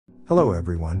Hello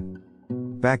everyone.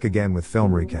 Back again with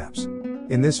film recaps.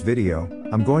 In this video,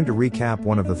 I'm going to recap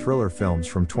one of the thriller films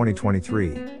from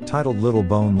 2023, titled Little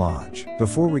Bone Lodge.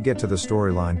 Before we get to the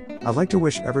storyline, I'd like to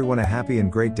wish everyone a happy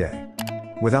and great day.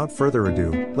 Without further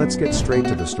ado, let's get straight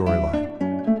to the storyline.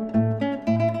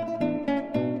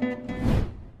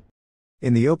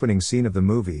 In the opening scene of the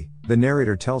movie, the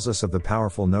narrator tells us of the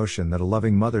powerful notion that a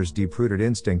loving mother's deep-rooted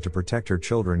instinct to protect her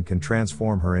children can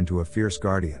transform her into a fierce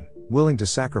guardian, willing to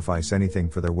sacrifice anything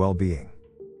for their well-being.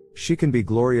 She can be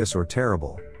glorious or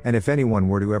terrible, and if anyone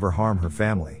were to ever harm her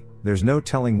family, there's no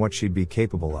telling what she'd be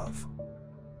capable of.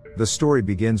 The story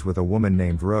begins with a woman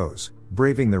named Rose,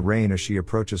 braving the rain as she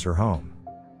approaches her home.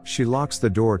 She locks the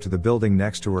door to the building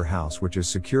next to her house, which is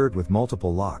secured with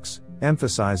multiple locks,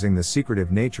 emphasizing the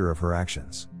secretive nature of her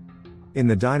actions. In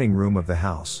the dining room of the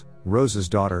house, Rose's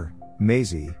daughter,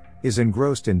 Maisie, is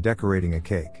engrossed in decorating a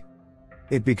cake.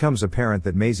 It becomes apparent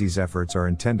that Maisie's efforts are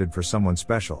intended for someone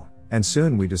special, and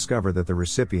soon we discover that the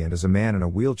recipient is a man in a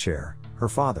wheelchair, her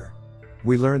father.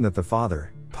 We learn that the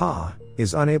father, Pa,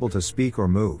 is unable to speak or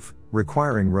move,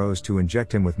 requiring Rose to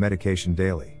inject him with medication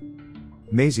daily.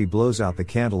 Maisie blows out the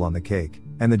candle on the cake,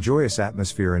 and the joyous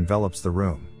atmosphere envelops the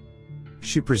room.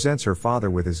 She presents her father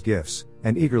with his gifts,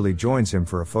 and eagerly joins him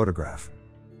for a photograph.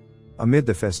 Amid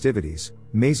the festivities,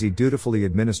 Maisie dutifully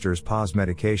administers Pa's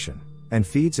medication, and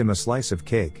feeds him a slice of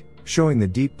cake, showing the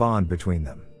deep bond between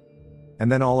them. And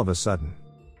then all of a sudden,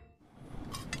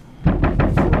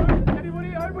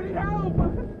 Anybody help!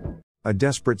 a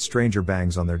desperate stranger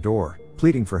bangs on their door,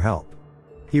 pleading for help.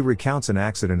 He recounts an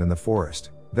accident in the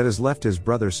forest that has left his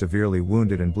brother severely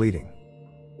wounded and bleeding.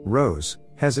 Rose,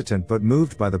 hesitant but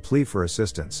moved by the plea for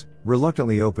assistance,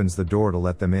 reluctantly opens the door to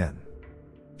let them in.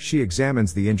 She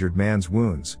examines the injured man's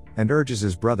wounds, and urges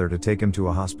his brother to take him to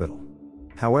a hospital.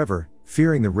 However,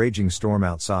 fearing the raging storm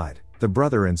outside, the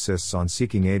brother insists on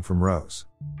seeking aid from Rose.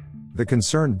 The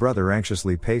concerned brother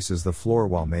anxiously paces the floor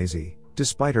while Maisie,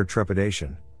 despite her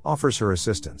trepidation, offers her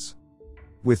assistance.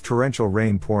 With torrential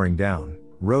rain pouring down,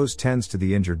 Rose tends to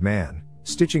the injured man,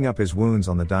 stitching up his wounds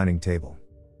on the dining table.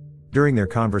 During their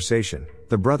conversation,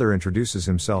 the brother introduces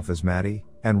himself as Maddie,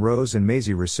 and Rose and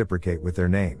Maisie reciprocate with their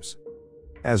names.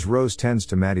 As Rose tends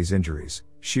to Maddie's injuries,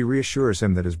 she reassures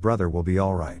him that his brother will be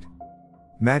alright.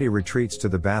 Maddie retreats to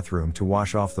the bathroom to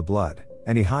wash off the blood,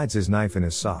 and he hides his knife in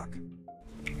his sock.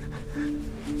 I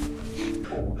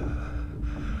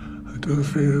don't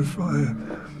fear the fire,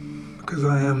 because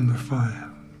I am the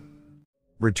fire.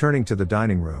 Returning to the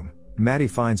dining room, Maddie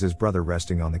finds his brother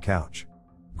resting on the couch.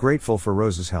 Grateful for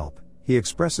Rose's help, he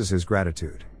expresses his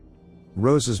gratitude.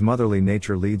 Rose's motherly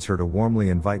nature leads her to warmly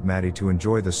invite Maddie to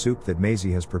enjoy the soup that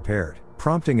Maisie has prepared,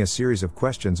 prompting a series of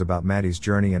questions about Maddie's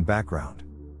journey and background.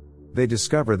 They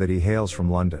discover that he hails from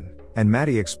London, and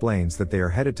Maddie explains that they are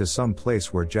headed to some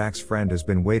place where Jack's friend has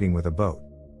been waiting with a boat.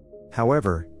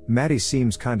 However, Maddie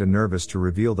seems kinda nervous to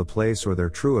reveal the place or their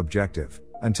true objective,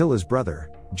 until his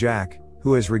brother, Jack,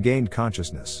 who has regained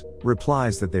consciousness,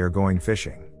 replies that they are going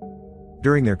fishing.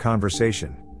 During their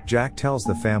conversation, Jack tells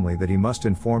the family that he must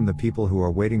inform the people who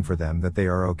are waiting for them that they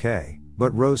are okay,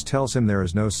 but Rose tells him there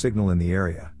is no signal in the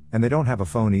area, and they don't have a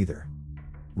phone either.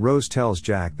 Rose tells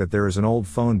Jack that there is an old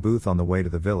phone booth on the way to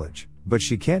the village, but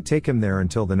she can't take him there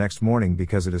until the next morning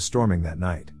because it is storming that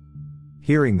night.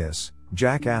 Hearing this,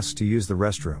 Jack asks to use the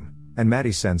restroom, and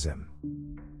Maddie sends him.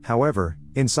 However,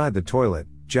 inside the toilet,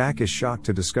 Jack is shocked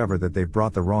to discover that they've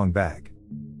brought the wrong bag.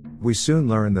 We soon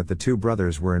learn that the two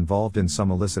brothers were involved in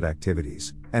some illicit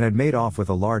activities, and had made off with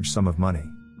a large sum of money.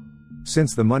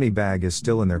 Since the money bag is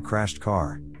still in their crashed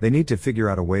car, they need to figure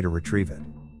out a way to retrieve it.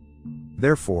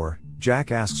 Therefore,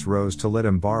 Jack asks Rose to let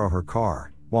him borrow her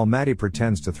car, while Maddie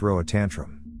pretends to throw a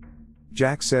tantrum.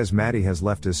 Jack says Maddie has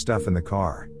left his stuff in the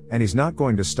car, and he's not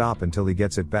going to stop until he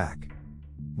gets it back.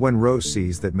 When Rose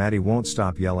sees that Maddie won't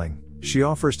stop yelling, she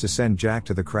offers to send Jack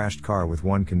to the crashed car with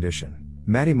one condition: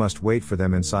 Maddie must wait for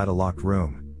them inside a locked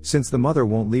room, since the mother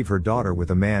won't leave her daughter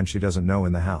with a man she doesn't know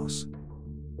in the house.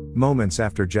 Moments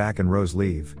after Jack and Rose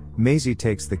leave, Maisie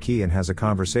takes the key and has a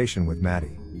conversation with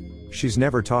Maddie. She's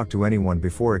never talked to anyone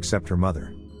before except her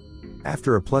mother.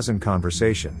 After a pleasant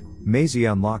conversation, Maisie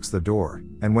unlocks the door,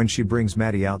 and when she brings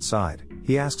Maddie outside,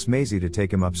 he asks Maisie to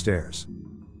take him upstairs.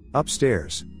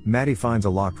 Upstairs, Maddie finds a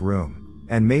locked room,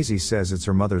 and Maisie says it's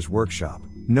her mother's workshop.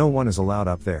 No one is allowed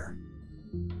up there.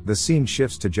 The scene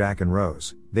shifts to Jack and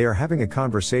Rose. They are having a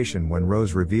conversation when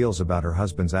Rose reveals about her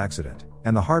husband's accident,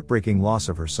 and the heartbreaking loss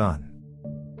of her son.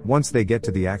 Once they get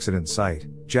to the accident site,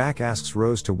 Jack asks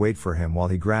Rose to wait for him while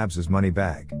he grabs his money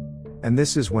bag. And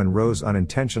this is when Rose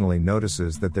unintentionally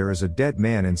notices that there is a dead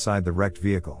man inside the wrecked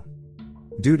vehicle.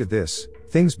 Due to this,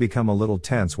 Things become a little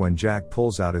tense when Jack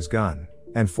pulls out his gun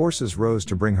and forces Rose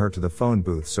to bring her to the phone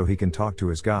booth so he can talk to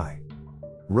his guy.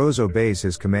 Rose obeys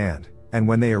his command, and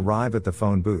when they arrive at the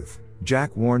phone booth,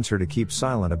 Jack warns her to keep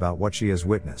silent about what she has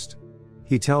witnessed.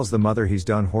 He tells the mother he's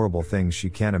done horrible things she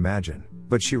can't imagine,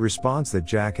 but she responds that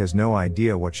Jack has no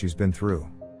idea what she's been through.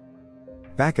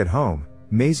 Back at home,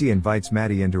 Maisie invites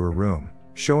Maddie into her room,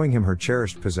 showing him her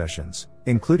cherished possessions,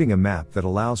 including a map that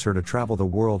allows her to travel the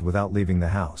world without leaving the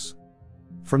house.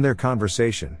 From their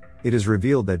conversation, it is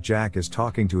revealed that Jack is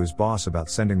talking to his boss about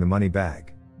sending the money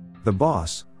bag. The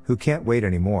boss, who can't wait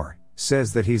anymore,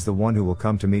 says that he's the one who will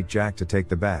come to meet Jack to take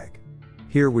the bag.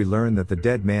 Here we learn that the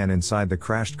dead man inside the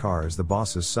crashed car is the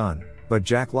boss's son, but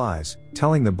Jack lies,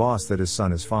 telling the boss that his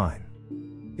son is fine.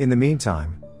 In the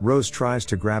meantime, Rose tries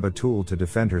to grab a tool to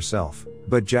defend herself,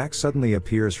 but Jack suddenly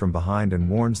appears from behind and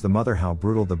warns the mother how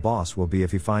brutal the boss will be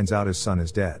if he finds out his son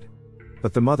is dead.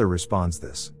 But the mother responds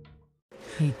this: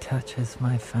 "He touches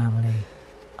my family,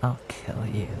 I'll kill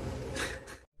you."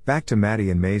 Back to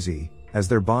Maddie and Maisie, as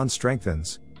their bond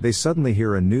strengthens, they suddenly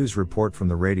hear a news report from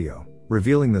the radio,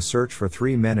 revealing the search for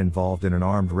 3 men involved in an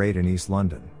armed raid in East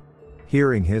London.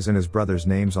 Hearing his and his brother's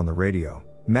names on the radio,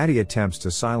 Maddie attempts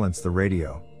to silence the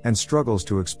radio, and struggles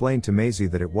to explain to Maisie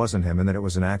that it wasn't him and that it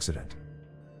was an accident.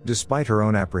 Despite her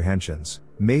own apprehensions,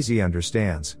 Maisie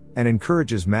understands, and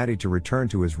encourages Maddie to return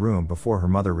to his room before her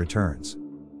mother returns.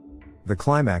 The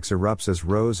climax erupts as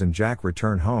Rose and Jack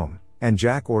return home, and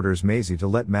Jack orders Maisie to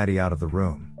let Maddie out of the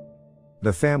room.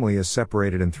 The family is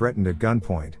separated and threatened at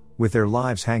gunpoint, with their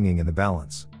lives hanging in the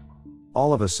balance.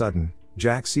 All of a sudden,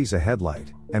 Jack sees a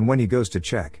headlight, and when he goes to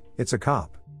check, it's a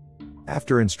cop.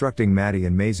 After instructing Maddie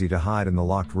and Maisie to hide in the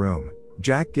locked room,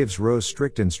 Jack gives Rose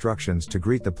strict instructions to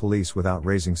greet the police without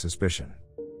raising suspicion.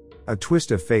 A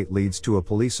twist of fate leads to a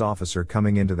police officer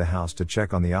coming into the house to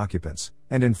check on the occupants,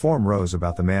 and inform Rose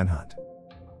about the manhunt.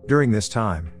 During this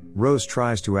time, Rose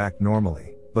tries to act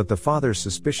normally, but the father's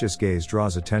suspicious gaze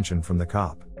draws attention from the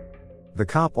cop. The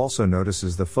cop also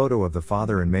notices the photo of the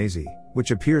father and Maisie,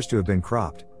 which appears to have been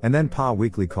cropped, and then Pa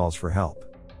weakly calls for help.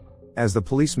 As the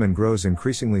policeman grows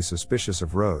increasingly suspicious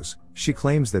of Rose, she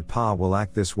claims that Pa will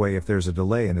act this way if there's a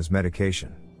delay in his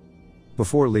medication.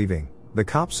 Before leaving, the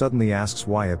cop suddenly asks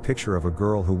why a picture of a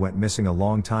girl who went missing a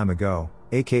long time ago,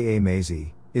 aka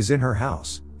Maisie, is in her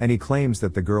house, and he claims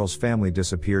that the girl's family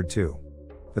disappeared too.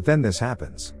 But then this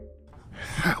happens.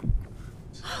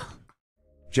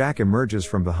 Jack emerges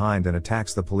from behind and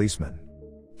attacks the policeman.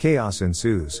 Chaos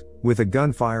ensues, with a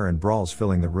gunfire and brawls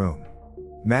filling the room.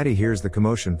 Maddie hears the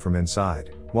commotion from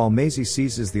inside, while Maisie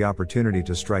seizes the opportunity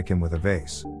to strike him with a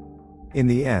vase. In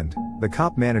the end, the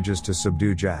cop manages to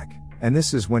subdue Jack, and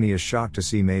this is when he is shocked to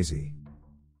see Maisie.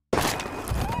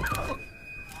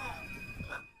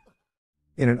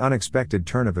 In an unexpected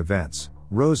turn of events,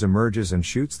 Rose emerges and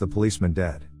shoots the policeman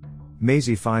dead.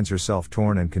 Maisie finds herself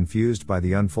torn and confused by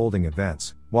the unfolding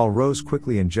events, while Rose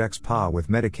quickly injects Pa with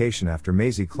medication after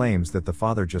Maisie claims that the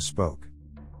father just spoke.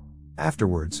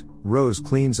 Afterwards, Rose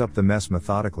cleans up the mess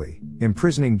methodically,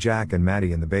 imprisoning Jack and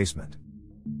Maddie in the basement.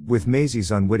 With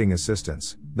Maisie's unwitting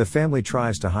assistance, the family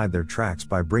tries to hide their tracks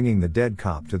by bringing the dead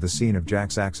cop to the scene of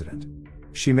Jack's accident.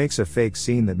 She makes a fake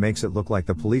scene that makes it look like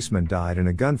the policeman died in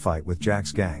a gunfight with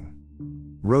Jack's gang.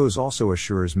 Rose also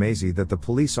assures Maisie that the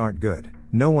police aren't good,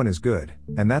 no one is good,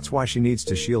 and that's why she needs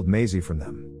to shield Maisie from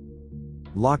them.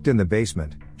 Locked in the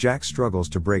basement, Jack struggles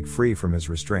to break free from his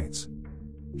restraints.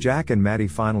 Jack and Maddie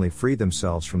finally free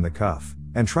themselves from the cuff,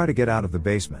 and try to get out of the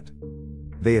basement.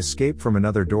 They escape from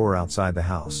another door outside the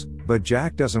house, but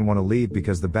Jack doesn't want to leave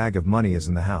because the bag of money is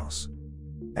in the house.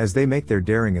 As they make their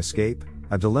daring escape,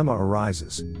 a dilemma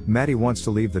arises. Maddie wants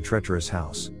to leave the treacherous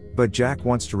house, but Jack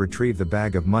wants to retrieve the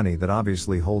bag of money that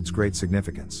obviously holds great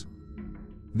significance.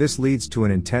 This leads to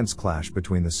an intense clash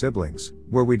between the siblings,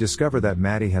 where we discover that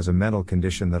Maddie has a mental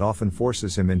condition that often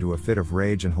forces him into a fit of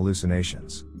rage and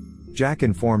hallucinations. Jack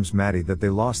informs Maddie that they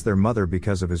lost their mother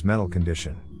because of his mental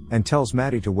condition, and tells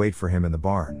Maddie to wait for him in the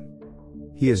barn.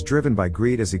 He is driven by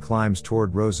greed as he climbs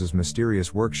toward Rose's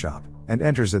mysterious workshop, and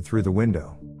enters it through the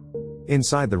window.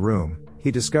 Inside the room, he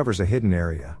discovers a hidden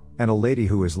area, and a lady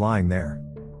who is lying there.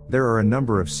 There are a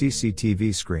number of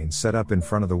CCTV screens set up in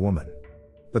front of the woman.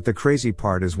 But the crazy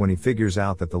part is when he figures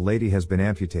out that the lady has been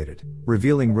amputated,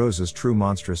 revealing Rose's true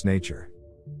monstrous nature.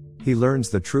 He learns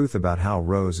the truth about how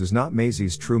Rose is not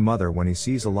Maisie's true mother when he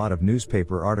sees a lot of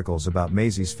newspaper articles about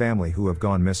Maisie's family who have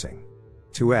gone missing.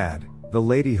 To add, the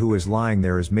lady who is lying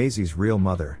there is Maisie's real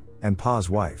mother, and Pa's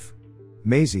wife.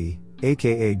 Maisie,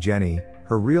 aka Jenny,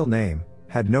 her real name,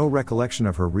 had no recollection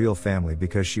of her real family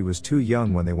because she was too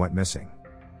young when they went missing.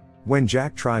 When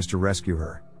Jack tries to rescue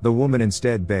her, the woman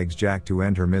instead begs Jack to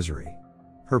end her misery.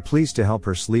 Her pleas to help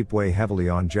her sleep weigh heavily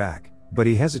on Jack, but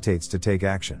he hesitates to take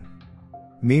action.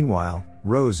 Meanwhile,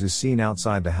 Rose is seen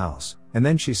outside the house, and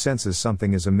then she senses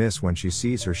something is amiss when she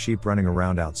sees her sheep running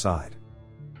around outside.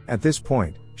 At this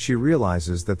point, she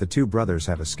realizes that the two brothers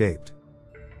have escaped.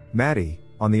 Maddie,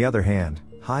 on the other hand,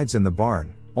 hides in the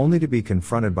barn, only to be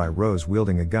confronted by Rose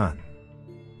wielding a gun.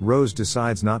 Rose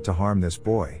decides not to harm this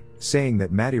boy, saying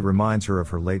that Maddie reminds her of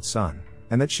her late son,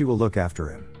 and that she will look after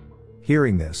him.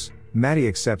 Hearing this, Maddie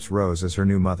accepts Rose as her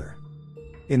new mother.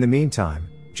 In the meantime,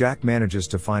 Jack manages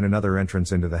to find another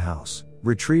entrance into the house,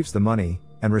 retrieves the money,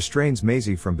 and restrains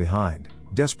Maisie from behind,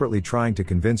 desperately trying to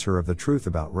convince her of the truth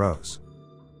about Rose.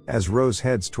 As Rose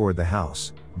heads toward the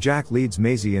house, Jack leads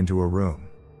Maisie into a room.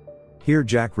 Here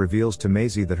Jack reveals to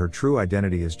Maisie that her true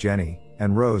identity is Jenny,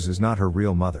 and Rose is not her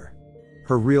real mother.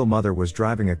 Her real mother was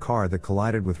driving a car that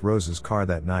collided with Rose's car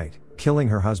that night, killing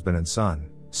her husband and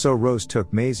son, so Rose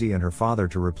took Maisie and her father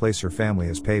to replace her family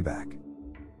as payback.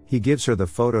 He gives her the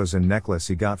photos and necklace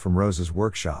he got from Rose's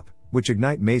workshop, which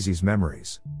ignite Maisie's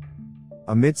memories.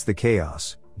 Amidst the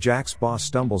chaos, Jack's boss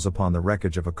stumbles upon the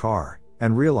wreckage of a car,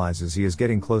 and realizes he is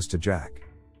getting close to Jack.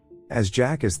 As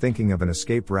Jack is thinking of an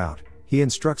escape route, he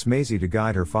instructs Maisie to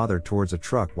guide her father towards a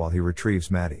truck while he retrieves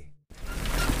Maddie.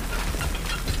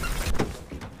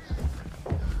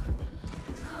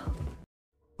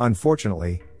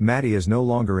 Unfortunately, Maddie is no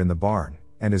longer in the barn,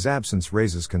 and his absence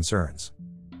raises concerns.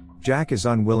 Jack is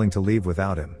unwilling to leave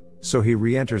without him, so he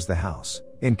re-enters the house,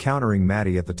 encountering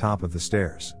Maddie at the top of the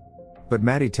stairs. But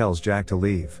Maddie tells Jack to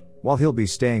leave, while he'll be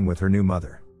staying with her new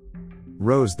mother.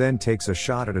 Rose then takes a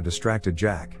shot at a distracted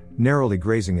Jack, narrowly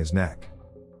grazing his neck.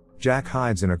 Jack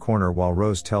hides in a corner while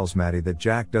Rose tells Maddie that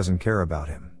Jack doesn't care about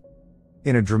him.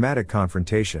 In a dramatic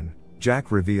confrontation,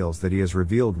 Jack reveals that he has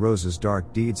revealed Rose's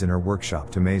dark deeds in her workshop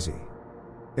to Maisie.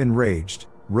 Enraged,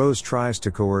 Rose tries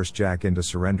to coerce Jack into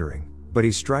surrendering, but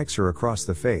he strikes her across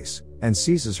the face, and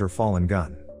seizes her fallen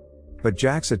gun. But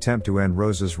Jack's attempt to end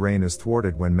Rose's reign is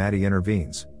thwarted when Maddie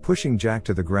intervenes, pushing Jack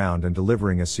to the ground and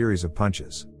delivering a series of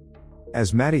punches.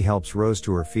 As Maddie helps Rose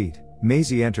to her feet,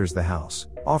 Maisie enters the house,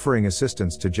 offering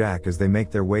assistance to Jack as they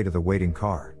make their way to the waiting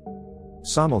car.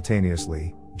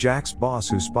 Simultaneously, Jack's boss,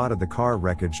 who spotted the car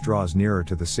wreckage, draws nearer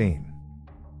to the scene.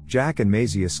 Jack and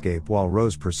Maisie escape while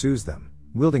Rose pursues them,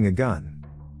 wielding a gun.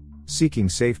 Seeking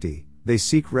safety, they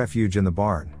seek refuge in the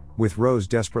barn, with Rose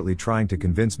desperately trying to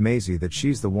convince Maisie that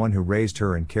she's the one who raised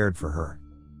her and cared for her.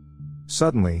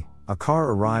 Suddenly, a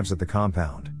car arrives at the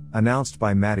compound, announced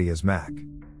by Maddie as Mac.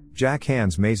 Jack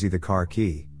hands Maisie the car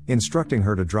key, instructing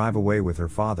her to drive away with her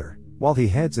father, while he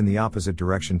heads in the opposite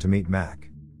direction to meet Mac.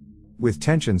 With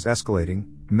tensions escalating,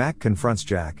 Mac confronts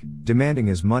Jack, demanding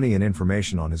his money and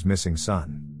information on his missing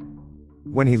son.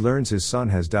 When he learns his son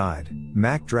has died,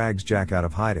 Mac drags Jack out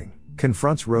of hiding,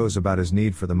 confronts Rose about his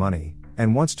need for the money,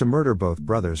 and wants to murder both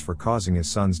brothers for causing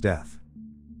his son's death.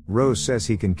 Rose says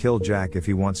he can kill Jack if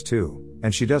he wants to,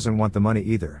 and she doesn't want the money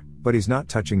either, but he's not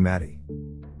touching Maddie.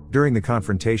 During the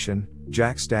confrontation,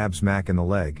 Jack stabs Mac in the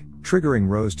leg, triggering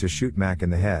Rose to shoot Mac in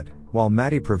the head, while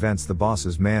Maddie prevents the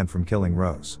boss's man from killing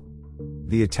Rose.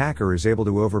 The attacker is able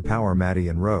to overpower Maddie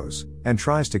and Rose, and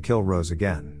tries to kill Rose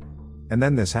again. And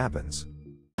then this happens.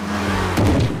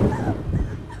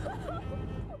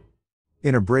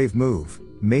 In a brave move,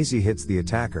 Maisie hits the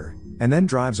attacker, and then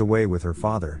drives away with her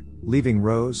father, leaving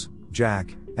Rose,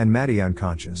 Jack, and Maddie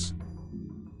unconscious.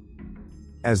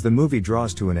 As the movie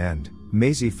draws to an end,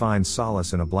 Maisie finds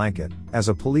solace in a blanket, as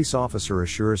a police officer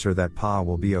assures her that Pa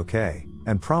will be okay,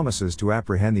 and promises to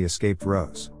apprehend the escaped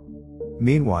Rose.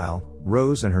 Meanwhile,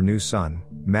 Rose and her new son,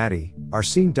 Maddie, are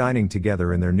seen dining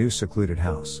together in their new secluded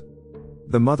house.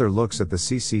 The mother looks at the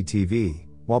CCTV,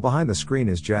 while behind the screen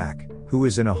is Jack, who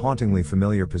is in a hauntingly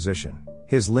familiar position.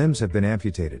 His limbs have been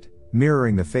amputated,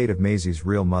 mirroring the fate of Maisie's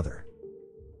real mother.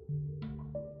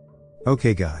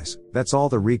 Okay guys, that's all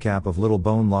the recap of Little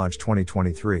Bone Lodge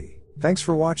 2023. Thanks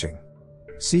for watching.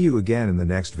 See you again in the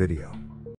next video.